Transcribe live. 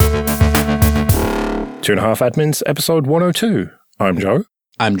2.5 Admins, episode 102. I'm Joe.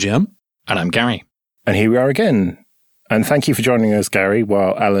 I'm Jim. And I'm Gary. And here we are again. And thank you for joining us, Gary,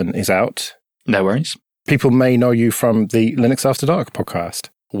 while Alan is out. No worries. People may know you from the Linux After Dark podcast.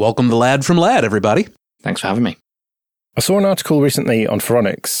 Welcome the lad from Lad, everybody. Thanks for having me. I saw an article recently on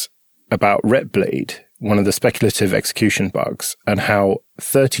Phoronix about RepBleed, one of the speculative execution bugs, and how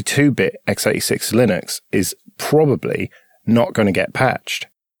 32-bit x86 Linux is probably not going to get patched,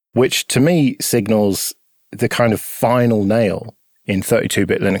 which to me signals the kind of final nail in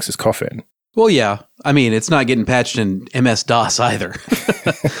 32-bit Linux's coffin. Well, yeah. I mean, it's not getting patched in MS-DOS either.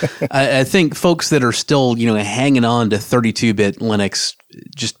 I think folks that are still, hanging on to 32-bit Linux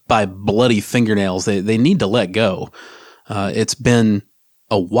just by bloody fingernails, they need to let go. It's been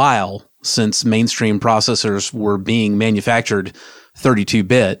a while since mainstream processors were being manufactured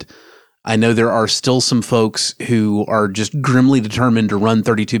 32-bit. I know there are still some folks who are just grimly determined to run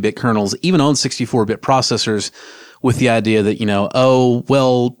 32-bit kernels, even on 64-bit processors, with the idea that,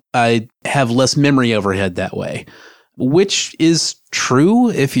 I have less memory overhead that way, which is true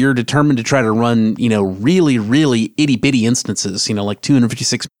if you're determined to try to run, really, really itty-bitty instances, like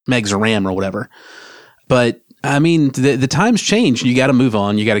 256 megs of RAM or whatever. But I mean, the times change. You got to move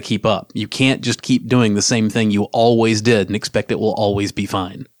on. You got to keep up. You can't just keep doing the same thing you always did and expect it will always be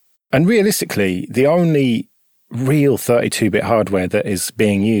fine. And realistically, the only real 32-bit hardware that is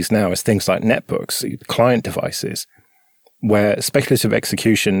being used now is things like netbooks, client devices, where speculative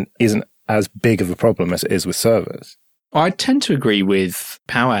execution isn't as big of a problem as it is with servers. I tend to agree with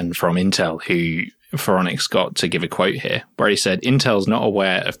Pawan from Intel, who Phoronix got to give a quote here, where he said, Intel's not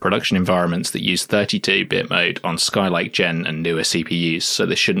aware of production environments that use 32-bit mode on Skylake Gen and newer CPUs, so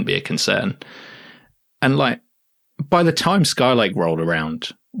this shouldn't be a concern. And by the time Skylake rolled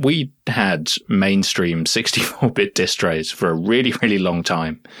around, we had mainstream 64-bit distros for a really, really long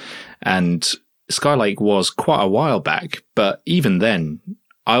time. And Skylake was quite a while back, but even then,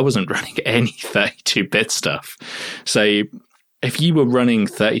 I wasn't running any 32-bit stuff. So if you were running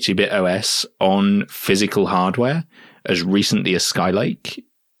 32-bit OS on physical hardware as recently as Skylake,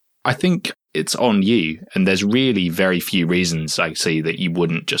 I think it's on you. And there's really very few reasons I see that you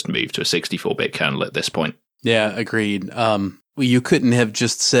wouldn't just move to a 64-bit kernel at this point. Yeah, agreed. You couldn't have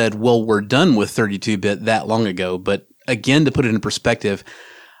just said, well, we're done with 32-bit that long ago. But again, to put it in perspective,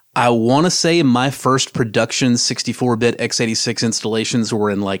 I want to say my first production 64-bit x86 installations were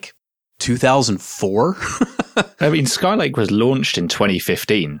in 2004. I mean, Skylake was launched in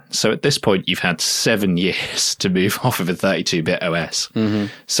 2015. So at this point, you've had 7 years to move off of a 32-bit OS. Mm-hmm.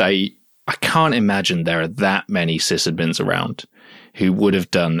 So I can't imagine there are that many sysadmins around who would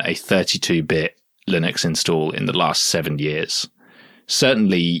have done a 32-bit Linux install in the last 7 years.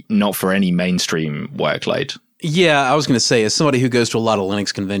 Certainly not for any mainstream workload. Yeah, I was going to say, as somebody who goes to a lot of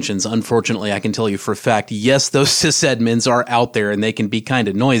Linux conventions, unfortunately, I can tell you for a fact, yes, those sysadmins are out there and they can be kind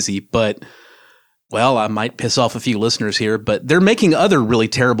of noisy, but, well, I might piss off a few listeners here, but they're making other really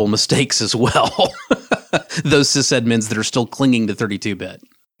terrible mistakes as well. Those sysadmins that are still clinging to 32-bit.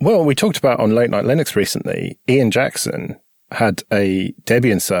 Well, we talked about on Late Night Linux recently, Ian Jackson had a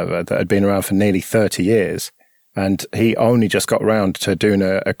Debian server that had been around for nearly 30 years. And he only just got around to doing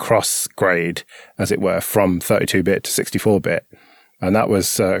a cross grade, as it were, from 32-bit to 64-bit. And that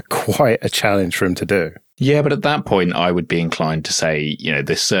was quite a challenge for him to do. Yeah, but at that point, I would be inclined to say,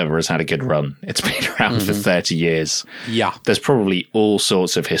 this server has had a good run. It's been around for 30 years. Yeah. There's probably all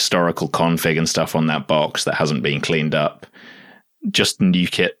sorts of historical config and stuff on that box that hasn't been cleaned up. Just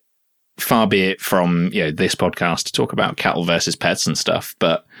nuke it. Far be it from, this podcast to talk about cattle versus pets and stuff,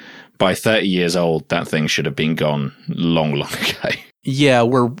 but by 30 years old, that thing should have been gone long, long ago. Yeah,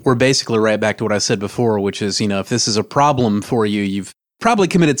 we're basically right back to what I said before, which is, if this is a problem for you, you've probably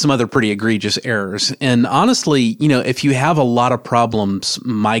committed some other pretty egregious errors. And honestly, if you have a lot of problems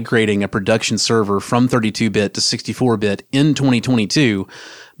migrating a production server from 32-bit to 64-bit in 2022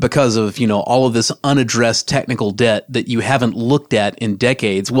 because of, all of this unaddressed technical debt that you haven't looked at in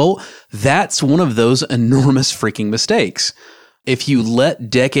decades, well, that's one of those enormous freaking mistakes. If you let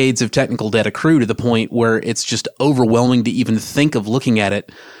decades of technical debt accrue to the point where it's just overwhelming to even think of looking at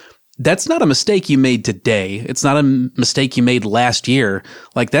it, that's not a mistake you made today. It's not a mistake you made last year.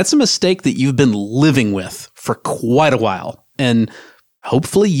 That's a mistake that you've been living with for quite a while. And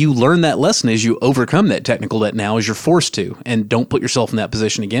hopefully you learn that lesson as you overcome that technical debt now as you're forced to, and don't put yourself in that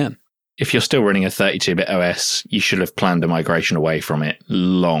position again. If you're still running a 32-bit OS, you should have planned a migration away from it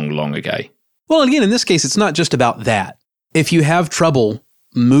long, long ago. Well, again, in this case, it's not just about that. If you have trouble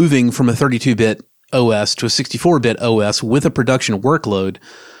moving from a 32-bit OS to a 64-bit OS with a production workload,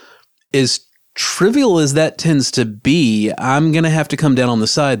 as trivial as that tends to be, I'm going to have to come down on the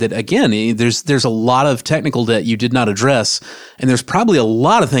side that, again, there's a lot of technical debt you did not address, and there's probably a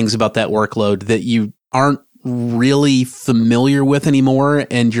lot of things about that workload that you aren't really familiar with anymore,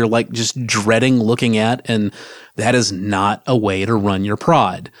 and you're like just dreading looking at, and that is not a way to run your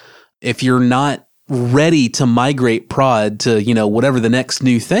prod. If you're not ready to migrate prod to, whatever the next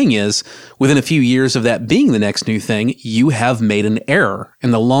new thing is, within a few years of that being the next new thing, you have made an error.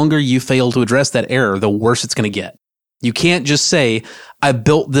 And the longer you fail to address that error, the worse it's going to get. You can't just say, I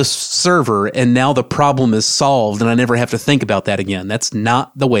built this server and now the problem is solved and I never have to think about that again. That's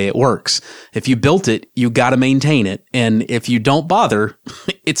not the way it works. If you built it, you got to maintain it. And if you don't bother,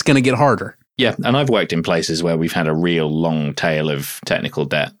 it's going to get harder. Yeah, and I've worked in places where we've had a real long tail of technical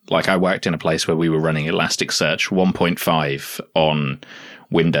debt. Like I worked in a place where we were running Elasticsearch 1.5 on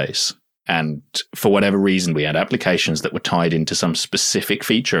Windows. And for whatever reason, we had applications that were tied into some specific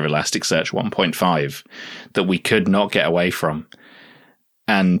feature of Elasticsearch 1.5 that we could not get away from.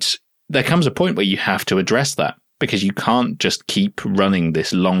 And there comes a point where you have to address that, because you can't just keep running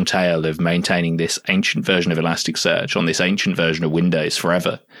this long tail of maintaining this ancient version of Elasticsearch on this ancient version of Windows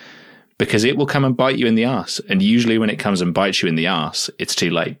forever. Because it will come and bite you in the arse. And usually when it comes and bites you in the arse, it's too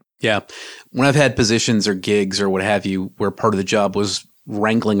late. Yeah. When I've had positions or gigs or what have you, where part of the job was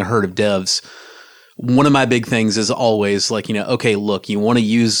wrangling a herd of devs, one of my big things is always like, okay, look, you want to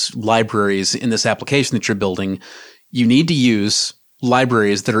use libraries in this application that you're building. You need to use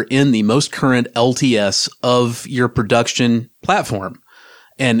libraries that are in the most current LTS of your production platform.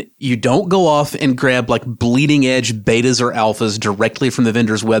 And you don't go off and grab like bleeding edge betas or alphas directly from the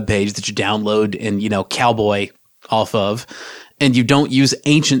vendor's webpage that you download and, cowboy off of. And you don't use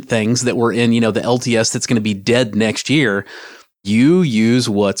ancient things that were in, the LTS that's going to be dead next year. You use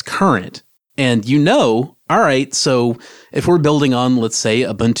what's current. And all right, so if we're building on, let's say,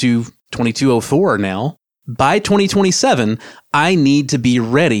 Ubuntu 22.04 now, by 2027, I need to be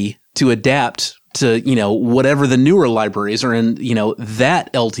ready to adapt to, whatever the newer libraries are in, that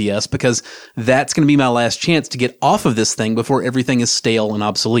LTS, because that's going to be my last chance to get off of this thing before everything is stale and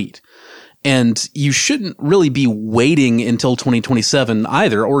obsolete. And you shouldn't really be waiting until 2027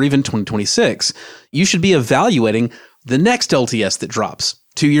 either, or even 2026. You should be evaluating the next LTS that drops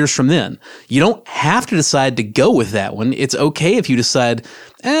 2 years from then. You don't have to decide to go with that one. It's okay if you decide,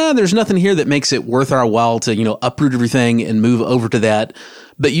 there's nothing here that makes it worth our while to, uproot everything and move over to that.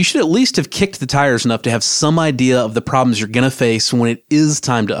 But you should at least have kicked the tires enough to have some idea of the problems you're going to face when it is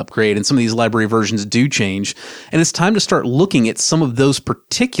time to upgrade. And some of these library versions do change. And it's time to start looking at some of those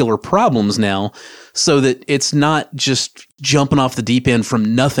particular problems now, so that it's not just jumping off the deep end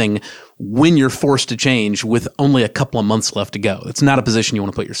from nothing when you're forced to change with only a couple of months left to go. It's not a position you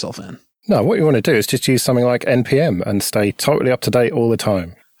want to put yourself in. No, what you want to do is just use something like NPM and stay totally up to date all the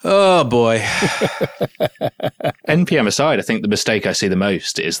time. Oh, boy. NPM aside, I think the mistake I see the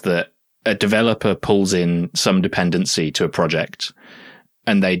most is that a developer pulls in some dependency to a project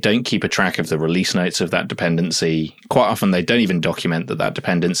and they don't keep a track of the release notes of that dependency. Quite often, they don't even document that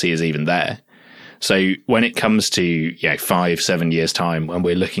dependency is even there. So when it comes to 5-7 years time, when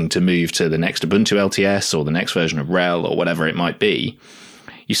we're looking to move to the next Ubuntu LTS or the next version of RHEL or whatever it might be,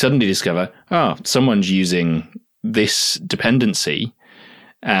 you suddenly discover, someone's using this dependency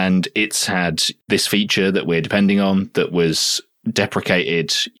and it's had this feature that we're depending on that was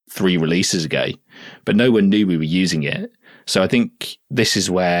deprecated 3 releases ago, but no one knew we were using it. So I think this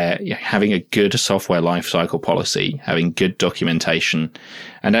is where having a good software lifecycle policy, having good documentation,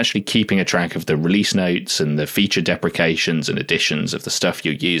 and actually keeping a track of the release notes and the feature deprecations and additions of the stuff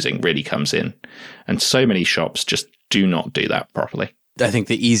you're using really comes in. And so many shops just do not do that properly. I think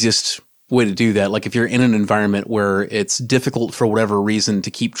the easiest way to do that, like if you're in an environment where it's difficult for whatever reason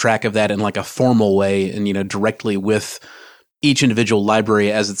to keep track of that in like a formal way and, directly with each individual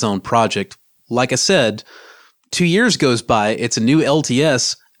library as its own project, like I said, 2 years goes by, it's a new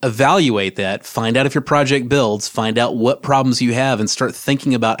LTS, evaluate that, find out if your project builds, find out what problems you have, and start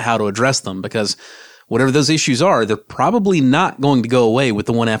thinking about how to address them, because whatever those issues are, they're probably not going to go away with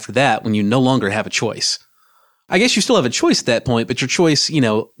the one after that when you no longer have a choice. I guess you still have a choice at that point, but your choice,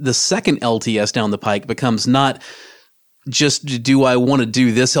 the second LTS down the pike becomes not just, do I want to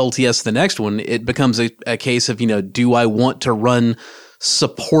do this LTS the next one? It becomes a case of, do I want to run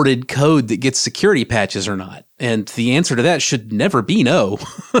supported code that gets security patches or not? And the answer to that should never be no.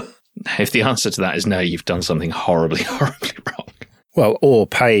 If the answer to that is no, you've done something horribly, horribly wrong. Well, or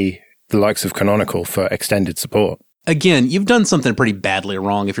pay the likes of Canonical for extended support. Again, you've done something pretty badly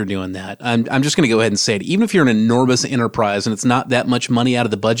wrong if you're doing that. I'm just going to go ahead and say it. Even if you're an enormous enterprise and it's not that much money out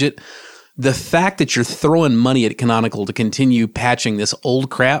of the budget, The fact that you're throwing money at Canonical to continue patching this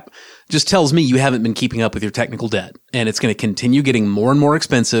old crap just tells me you haven't been keeping up with your technical debt. And it's going to continue getting more and more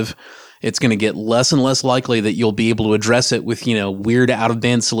expensive. It's going to get less and less likely that you'll be able to address it with, weird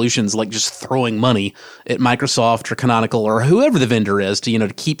out-of-band solutions like just throwing money at Microsoft or Canonical or whoever the vendor is to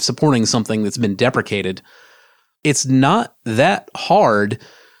keep supporting something that's been deprecated. It's not that hard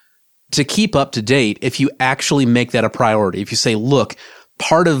to keep up to date if you actually make that a priority. If you say, look,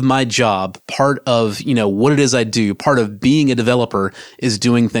 part of my job, part of, what it is I do, part of being a developer is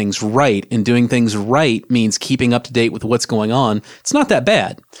doing things right. And doing things right means keeping up to date with what's going on. It's not that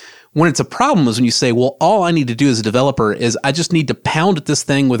bad. When it's a problem is when you say, well, all I need to do as a developer is I just need to pound at this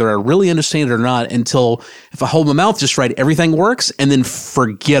thing, whether I really understand it or not, until if I hold my mouth just right, everything works, and then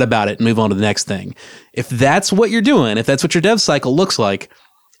forget about it and move on to the next thing. If that's what you're doing, if that's what your dev cycle looks like,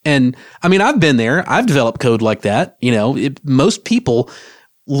 and I mean, I've been there. I've developed code like that. Most people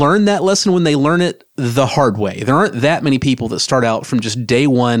learn that lesson when they learn it the hard way. There aren't that many people that start out from just day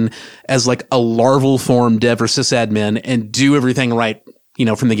one as like a larval form dev or sysadmin and do everything right,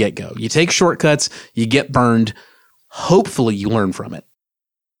 from the get-go. You take shortcuts, you get burned. Hopefully you learn from it.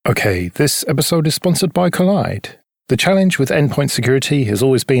 Okay, this episode is sponsored by Kolide. The challenge with endpoint security has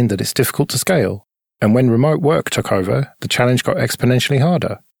always been that it's difficult to scale. And when remote work took over, the challenge got exponentially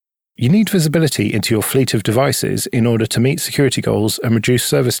harder. You need visibility into your fleet of devices in order to meet security goals and reduce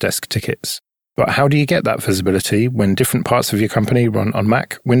service desk tickets. But how do you get that visibility when different parts of your company run on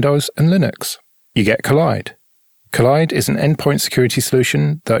Mac, Windows, and Linux? You get Kolide. Kolide is an endpoint security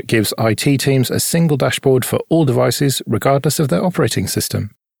solution that gives IT teams a single dashboard for all devices regardless of their operating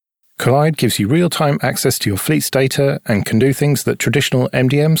system. Kolide gives you real-time access to your fleet's data and can do things that traditional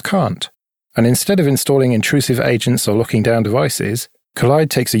MDMs can't. And instead of installing intrusive agents or locking down devices, Kolide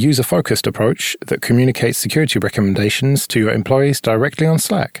takes a user-focused approach that communicates security recommendations to your employees directly on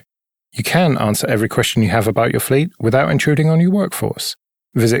Slack. You can answer every question you have about your fleet without intruding on your workforce.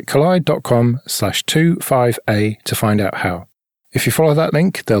 Visit kolide.com/25A to find out how. If you follow that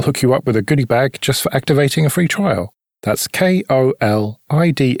link, they'll hook you up with a goodie bag just for activating a free trial. That's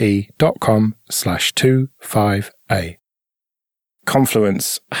kolide.com/25A.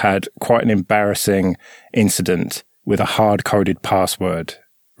 Confluence had quite an embarrassing incident with a hard-coded password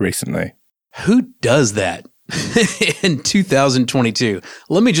recently. Who does that in 2022?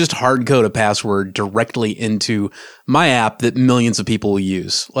 Let me just hard code a password directly into my app that millions of people will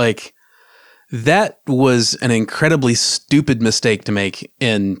use. Like, that was an incredibly stupid mistake to make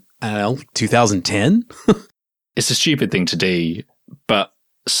in, 2010? It's a stupid thing to do, but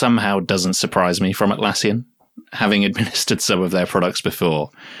somehow doesn't surprise me from Atlassian. Having administered some of their products before,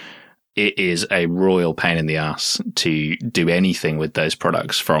 it is a royal pain in the ass to do anything with those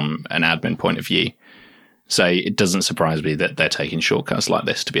products from an admin point of view. So it doesn't surprise me that they're taking shortcuts like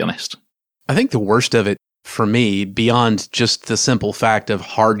this, to be honest. I think the worst of it for me, beyond just the simple fact of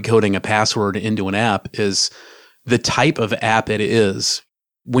hard coding a password into an app, is the type of app it is.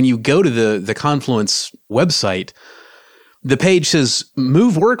 When you go to the Confluence website, the page says,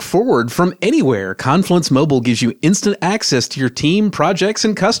 move work forward from anywhere. Confluence Mobile gives you instant access to your team, projects,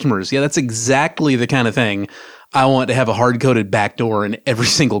 and customers. Yeah, that's exactly the kind of thing I want to have a hard-coded backdoor in every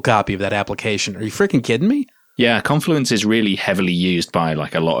single copy of that application. Are you freaking kidding me? Yeah, Confluence is really heavily used by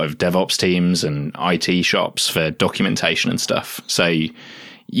like a lot of DevOps teams and IT shops for documentation and stuff. So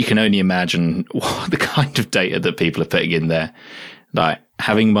you can only imagine what the kind of data that people are putting in there. Like,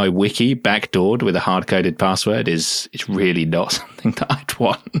 having my wiki backdoored with a hard-coded password is really not something that I'd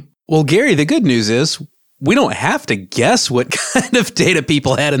want. Well, Gary, the good news is we don't have to guess what kind of data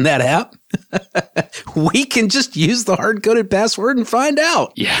people had in that app. We can just use the hard-coded password and find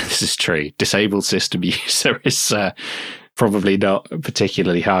out. Yeah, this is true. Disabled system user is probably not a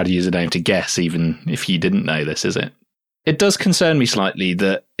particularly hard username to guess, even if you didn't know this, is it? It does concern me slightly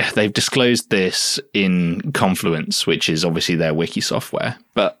that they've disclosed this in Confluence, which is obviously their wiki software,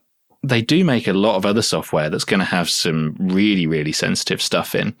 but they do make a lot of other software that's going to have some really, really sensitive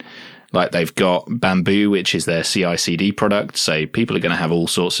stuff in. Like, they've got Bamboo, which is their CI/CD product, so people are going to have all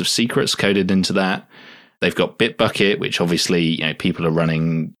sorts of secrets coded into that. They've got Bitbucket, which obviously, people are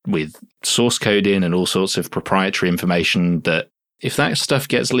running with source code in and all sorts of proprietary information that, if that stuff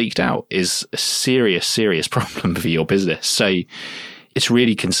gets leaked out, is a serious, serious problem for your business. So it's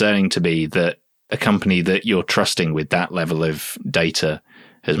really concerning to me that a company that you're trusting with that level of data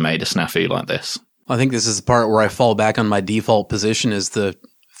has made a snafu like this. I think this is the part where I fall back on my default position as the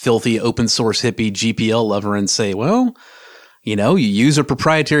filthy open source hippie GPL lover and say, well, you use a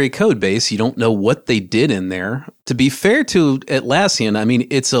proprietary code base. You don't know what they did in there. To be fair to Atlassian, I mean,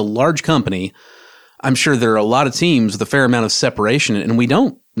 it's a large company. I'm sure there are a lot of teams with a fair amount of separation, and we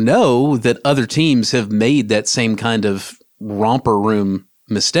don't know that other teams have made that same kind of romper room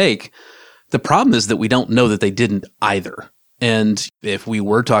mistake. The problem is that we don't know that they didn't either. And if we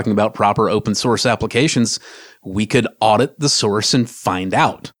were talking about proper open source applications, we could audit the source and find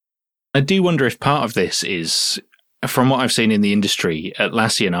out. I do wonder if part of this is, from what I've seen in the industry,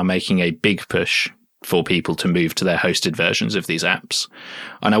 Atlassian are making a big push for people to move to their hosted versions of these apps.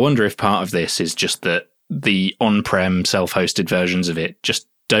 And I wonder if part of this is just that the on-prem self-hosted versions of it just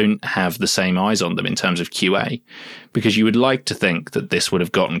don't have the same eyes on them in terms of QA, because you would like to think that this would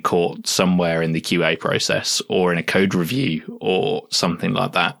have gotten caught somewhere in the QA process or in a code review or something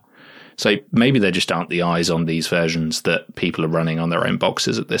like that. So maybe there just aren't the eyes on these versions that people are running on their own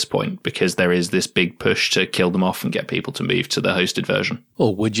boxes at this point, because there is this big push to kill them off and get people to move to the hosted version.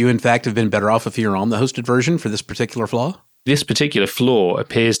 Well, would you in fact have been better off if you're on the hosted version for this particular flaw? This particular flaw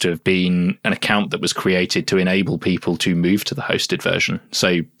appears to have been an account that was created to enable people to move to the hosted version.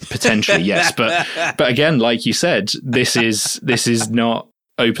 So potentially, yes. But again, like you said, this is not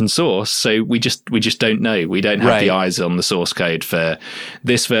open source. So we just don't know. We don't have the eyes on the source code for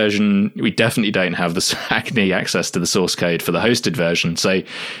this version. We definitely don't have the access to the source code for the hosted version. So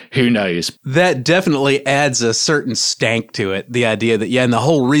who knows? That definitely adds a certain stank to it. The idea that, and the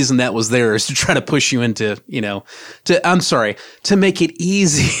whole reason that was there is to try to push you into, to make it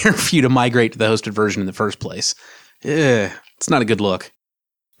easier for you to migrate to the hosted version in the first place. It's not a good look.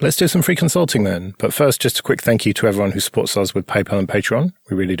 Let's do some free consulting then. But first, just a quick thank you to everyone who supports us with PayPal and Patreon.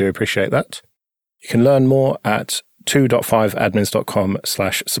 We really do appreciate that. You can learn more at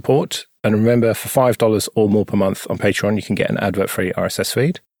 2.5admins.com/support. And remember, for $5 or more per month on Patreon, you can get an advert-free RSS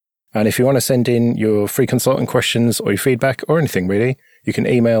feed. And if you want to send in your free consulting questions or your feedback or anything really, you can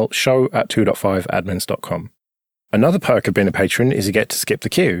email show@2.5admins.com. Another perk of being a patron is you get to skip the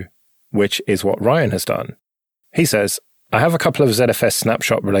queue, which is what Ryan has done. He says, I have a couple of ZFS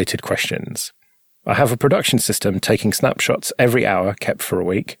snapshot-related questions. I have a production system taking snapshots every hour kept for a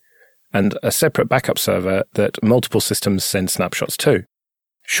week, and a separate backup server that multiple systems send snapshots to.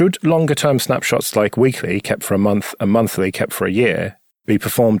 Should longer-term snapshots like weekly kept for a month and monthly kept for a year be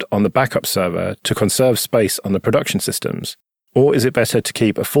performed on the backup server to conserve space on the production systems? Or is it better to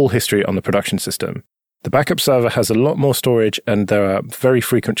keep a full history on the production system? The backup server has a lot more storage, and there are very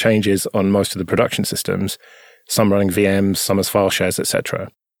frequent changes on most of the production systems, some running VMs, some as file shares,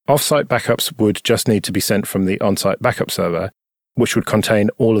 etc. Off-site backups would just need to be sent from the on-site backup server, which would contain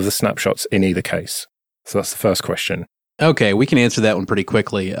all of the snapshots in either case. So that's the first question. Okay, we can answer that one pretty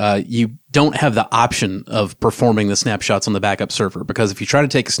quickly. You don't have the option of performing the snapshots on the backup server, because if you try to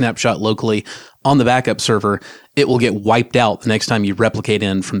take a snapshot locally on the backup server, it will get wiped out the next time you replicate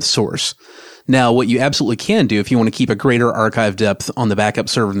in from the source. Now, what you absolutely can do if you want to keep a greater archive depth on the backup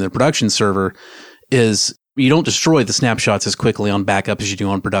server than the production server is you don't destroy the snapshots as quickly on backup as you do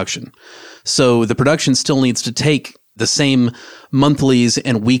on production. So the production still needs to take the same monthlies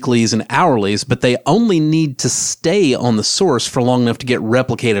and weeklies and hourlies, but they only need to stay on the source for long enough to get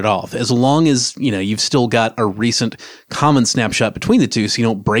replicated off. As long as, you've still got a recent common snapshot between the two so you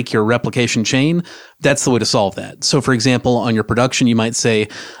don't break your replication chain, that's the way to solve that. So for example, on your production, you might say,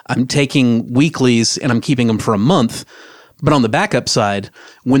 I'm taking weeklies and I'm keeping them for a month. But on the backup side,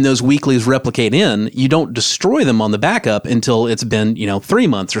 when those weeklies replicate in, you don't destroy them on the backup until it's been, 3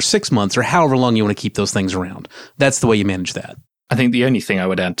 months or 6 months or however long you want to keep those things around. That's the way you manage that. I think the only thing I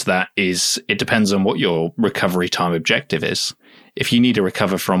would add to that is it depends on what your recovery time objective is. If you need to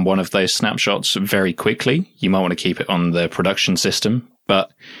recover from one of those snapshots very quickly, you might want to keep it on the production system. But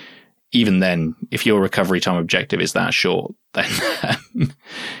even then, if your recovery time objective is that short, then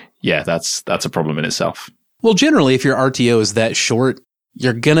that's a problem in itself. Well, generally, if your RTO is that short,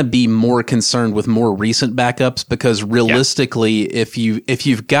 you're going to be more concerned with more recent backups, because realistically, if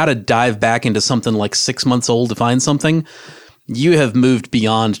you've got to dive back into something like 6 months old to find something, you have moved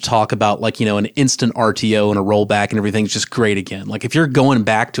beyond talk about an instant RTO and a rollback and everything's just great again. Like if you're going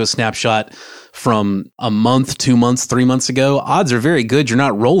back to a snapshot from a month, 2 months, 3 months ago, odds are very good you're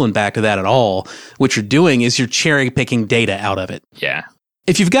not rolling back to that at all. What you're doing is you're cherry picking data out of it. Yeah.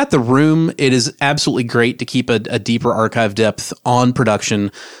 If you've got the room, it is absolutely great to keep a deeper archive depth on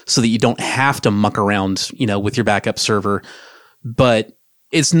production so that you don't have to muck around, with your backup server. But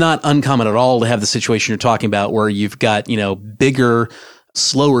it's not uncommon at all to have the situation you're talking about where you've got, bigger,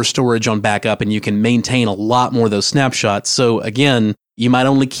 slower storage on backup and you can maintain a lot more of those snapshots. So again, you might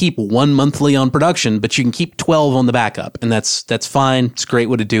only keep 1 monthly on production, but you can keep 12 on the backup. And that's fine. It's a great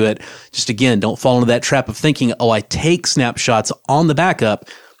way to do it. Just again, don't fall into that trap of thinking, I take snapshots on the backup.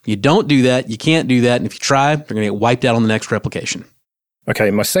 You don't do that. You can't do that. And if you try, you're going to get wiped out on the next replication. Okay,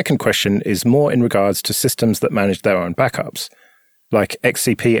 my second question is more in regards to systems that manage their own backups. like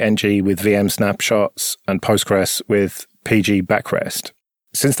XCP-ng with VM snapshots and Postgres with PG backrest.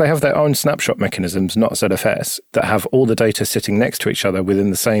 Since they have their own snapshot mechanisms, not ZFS, that have all the data sitting next to each other within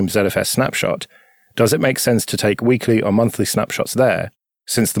the same ZFS snapshot, does it make sense to take weekly or monthly snapshots there,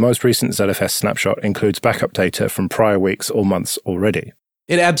 since the most recent ZFS snapshot includes backup data from prior weeks or months already?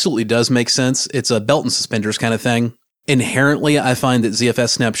 It absolutely does make sense. It's a belt and suspenders kind of thing. Inherently, I find that ZFS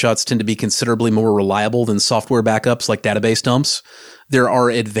snapshots tend to be considerably more reliable than software backups like database dumps. There are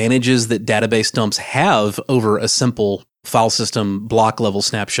advantages that database dumps have over a simple file system block level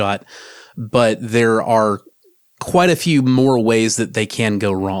snapshot, but there are quite a few more ways that they can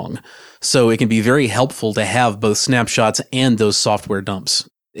go wrong. So it can be very helpful to have both snapshots and those software dumps.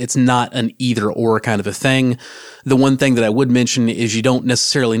 It's not an either or kind of a thing. The one thing that I would mention is you don't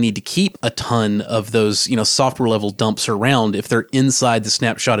necessarily need to keep a ton of those, software level dumps around if they're inside the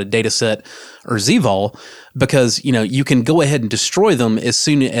snapshotted dataset or ZVol, because, you can go ahead and destroy them as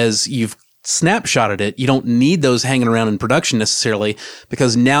soon as you've snapshotted it. You don't need those hanging around in production necessarily,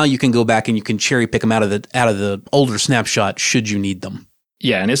 because now you can go back and you can cherry pick them out of the older snapshot should you need them.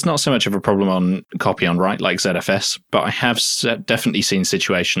 Yeah, and it's not so much of a problem on copy on write like ZFS, but I have definitely seen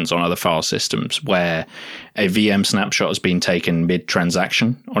situations on other file systems where a VM snapshot has been taken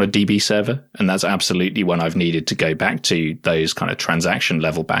mid-transaction on a DB server, and that's absolutely when I've needed to go back to those kind of transaction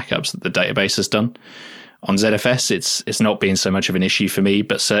level backups that the database has done. On ZFS, it's not been so much of an issue for me,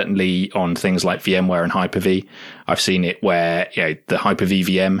 but certainly on things like VMware and Hyper-V, I've seen it where the Hyper-V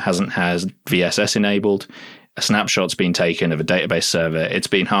VM hasn't has VSS enabled. A snapshot's been taken of a database server, it's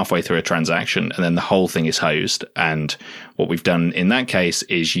been halfway through a transaction, and then the whole thing is hosed. And what we've done in that case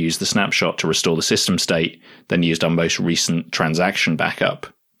is use the snapshot to restore the system state, then used our most recent transaction backup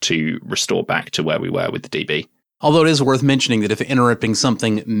to restore back to where we were with the DB. Although it is worth mentioning that if interrupting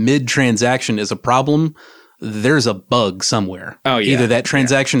something mid-transaction is a problem, there's a bug somewhere. Oh, yeah. Either that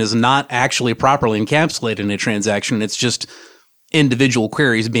transaction is not actually properly encapsulated in a transaction, it's just individual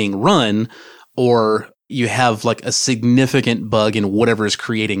queries being run, or you have like a significant bug in whatever is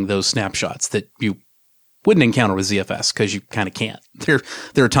creating those snapshots that you wouldn't encounter with ZFS because you kind of can't.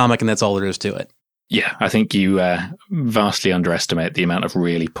 They're atomic and that's all there is to it. Yeah, I think you vastly underestimate the amount of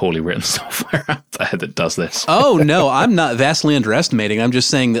really poorly written software out there that does this. Oh, no, I'm not vastly underestimating. I'm just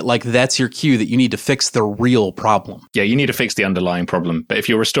saying that that's your cue that you need to fix the real problem. Yeah, you need to fix the underlying problem. But if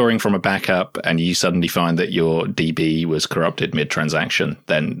you're restoring from a backup and you suddenly find that your DB was corrupted mid-transaction,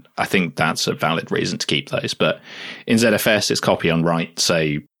 then I think that's a valid reason to keep those. But in ZFS, it's copy on write, so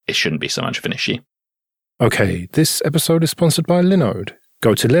it shouldn't be so much of an issue. Okay, this episode is sponsored by Linode.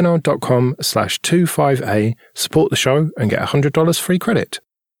 Go to linode.com/25A, support the show, and get $100 free credit.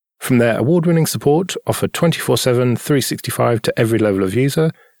 From their award-winning support, offered 24/7, 365 to every level of user,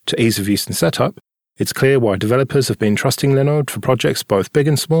 to ease of use and setup, it's clear why developers have been trusting Linode for projects both big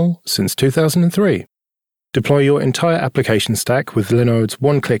and small since 2003. Deploy your entire application stack with Linode's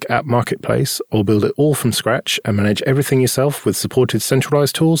one-click app marketplace, or build it all from scratch and manage everything yourself with supported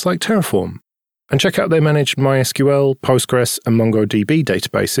centralized tools like Terraform. And check out their managed MySQL, Postgres, and MongoDB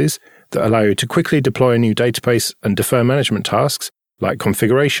databases that allow you to quickly deploy a new database and defer management tasks like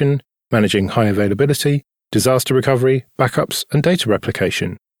configuration, managing high availability, disaster recovery, backups, and data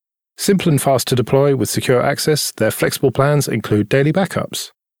replication. Simple and fast to deploy with secure access, their flexible plans include daily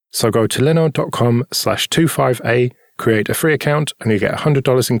backups. So go to linode.com/25A, create a free account, and you get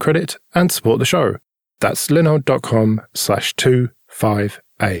 $100 in credit and support the show. That's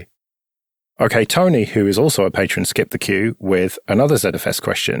linode.com/25A. Okay, Tony, who is also a patron, skipped the queue with another ZFS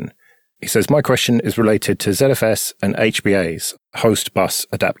question. He says, my question is related to ZFS and HBAs, host bus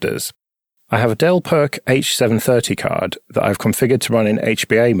adapters. I have a Dell PERC H730 card that I've configured to run in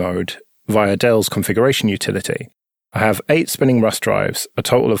HBA mode via Dell's configuration utility. I have 8 spinning Rust drives, a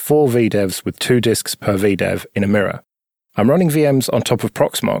total of 4 VDEVs with 2 disks per VDEV in a mirror. I'm running VMs on top of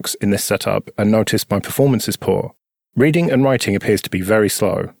Proxmox in this setup and notice my performance is poor. Reading and writing appears to be very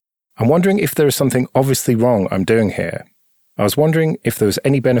slow. I'm wondering if there is something obviously wrong I'm doing here. I was wondering if there was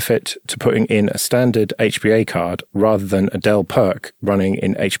any benefit to putting in a standard HBA card rather than a Dell PERC running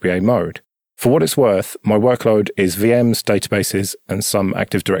in HBA mode. For what it's worth, my workload is VMs, databases, and some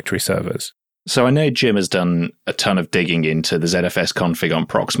Active Directory servers. So I know Jim has done a ton of digging into the ZFS config on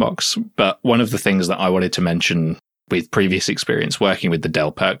Proxmox, but one of the things that I wanted to mention with previous experience working with the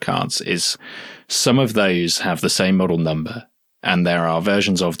Dell PERC cards is some of those have the same model number, and there are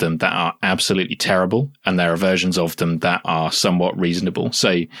versions of them that are absolutely terrible, and there are versions of them that are somewhat reasonable.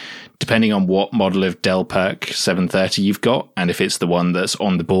 So depending on what model of Dell PERC 730 you've got, and if it's the one that's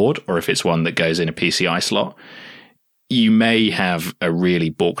on the board or if it's one that goes in a PCI slot, you may have a really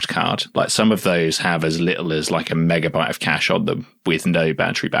balked card. Like some of those have as little as like a megabyte of cache on them with no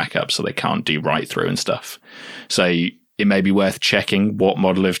battery backup, so they can't do write through and stuff. So it may be worth checking what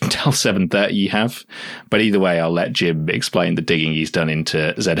model of Intel 730 you have. But either way, I'll let Jim explain the digging he's done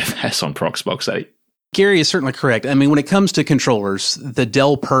into ZFS on Proxmox 8. Gary is certainly correct. I mean, when it comes to controllers, the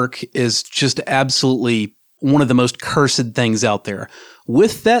Dell PERC is just absolutely one of the most cursed things out there.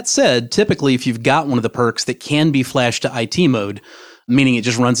 With that said, typically if you've got one of the PERCs that can be flashed to IT mode, meaning it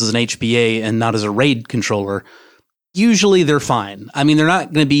just runs as an HBA and not as a RAID controller, usually they're fine. I mean, they're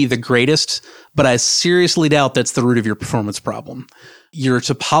not going to be the greatest, but I seriously doubt that's the root of your performance problem. Your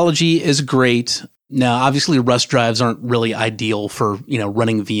topology is great. Now, obviously, Rust drives aren't really ideal for,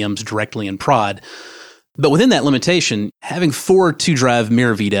 running VMs directly in prod. But within that limitation, having 4 2-drive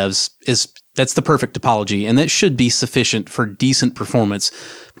mirror VDEVs that's the perfect topology, and that should be sufficient for decent performance,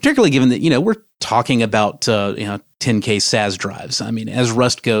 particularly given that, we're talking about, 10K SAS drives. I mean, as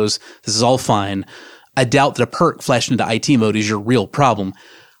Rust goes, this is all fine. I doubt that a PERC flashed into IT mode is your real problem.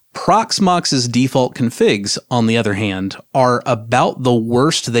 Proxmox's default configs, on the other hand, are about the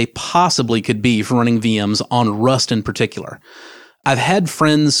worst they possibly could be for running VMs on Rust in particular. I've had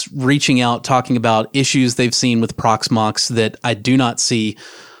friends reaching out talking about issues they've seen with Proxmox that I do not see,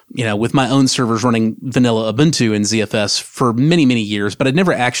 with my own servers running vanilla Ubuntu in ZFS for many, many years, but I'd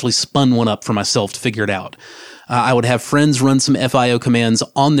never actually spun one up for myself to figure it out. I would have friends run some FIO commands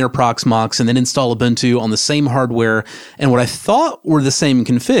on their Proxmox and then install Ubuntu on the same hardware and what I thought were the same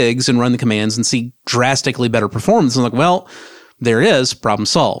configs and run the commands and see drastically better performance. I'm like, well, there it is, problem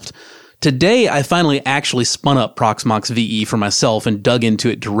solved. Today, I finally actually spun up Proxmox VE for myself and dug into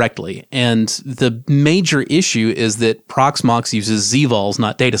it directly. And the major issue is that Proxmox uses zvols,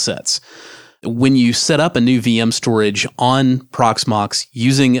 not datasets. When you set up a new VM storage on Proxmox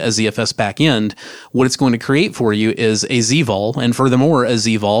using a ZFS backend, what it's going to create for you is a zvol, and furthermore, a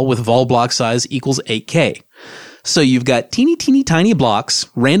zvol with vol block size equals 8K. So you've got teeny tiny blocks,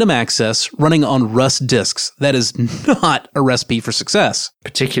 random access, running on Rust disks. That is not a recipe for success.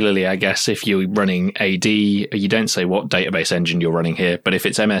 Particularly, I guess, if you're running AD, you don't say what database engine you're running here, but if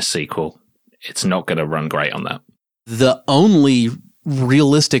it's MS SQL, it's not going to run great on that. The only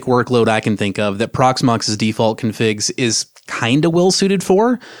realistic workload I can think of that Proxmox's default configs is kind of well suited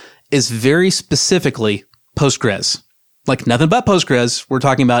for is very specifically Postgres. Like nothing but Postgres. We're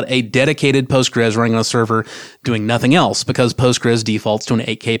talking about a dedicated Postgres running on a server doing nothing else because Postgres defaults to an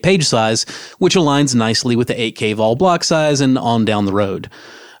 8K page size, which aligns nicely with the 8K vol block size and on down the road.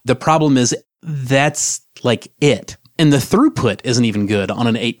 The problem is that's like it. And the throughput isn't even good on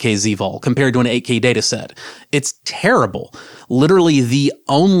an 8K zvol compared to an 8K dataset. It's terrible. Literally the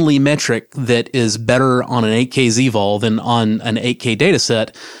only metric that is better on an 8K zvol than on an 8K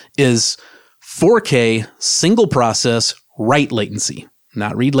dataset is 4K single process write latency,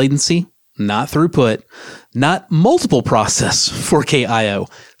 not read latency, not throughput, not multiple process 4K IO,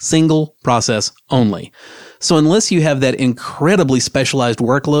 single process only. So unless you have that incredibly specialized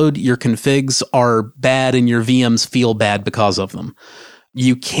workload, your configs are bad and your VMs feel bad because of them.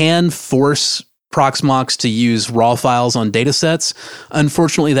 You can force Proxmox to use raw files on datasets.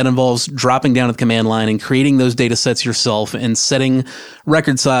 Unfortunately, that involves dropping down to the command line and creating those datasets yourself and setting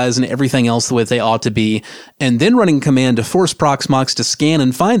record size and everything else the way they ought to be, and then running a command to force Proxmox to scan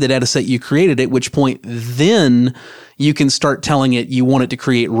and find the dataset you created, at which point then you can start telling it you want it to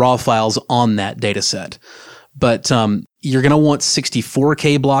create raw files on that dataset. But you're going to want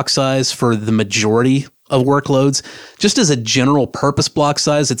 64K block size for the majority of workloads. Just as a general purpose block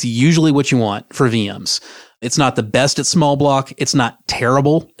size, it's usually what you want for VMs. It's not the best at small block. It's not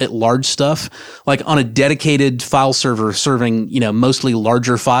terrible at large stuff. Like on a dedicated file server serving, mostly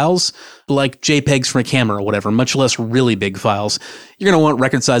larger files, like JPEGs from a camera or whatever, much less really big files, you're going to want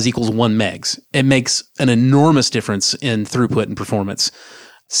record size equals 1 megs. It makes an enormous difference in throughput and performance.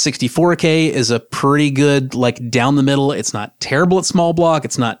 64K is a pretty good, down the middle. It's not terrible at small block.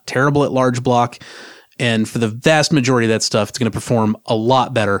 It's not terrible at large block. And for the vast majority of that stuff, it's going to perform a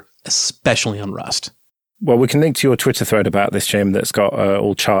lot better, especially on Rust. Well, we can link to your Twitter thread about this, Jim, that's got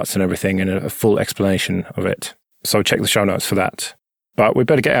all charts and everything and a full explanation of it. So check the show notes for that. But we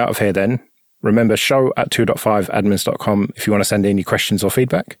better get out of here then. Remember, show@2.5admins.com if you want to send in your questions or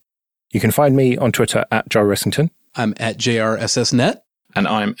feedback. You can find me on Twitter @Joe Ressington. I'm @JRSSNet. And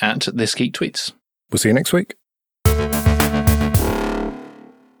I'm @ThisGeekTweets. We'll see you next week.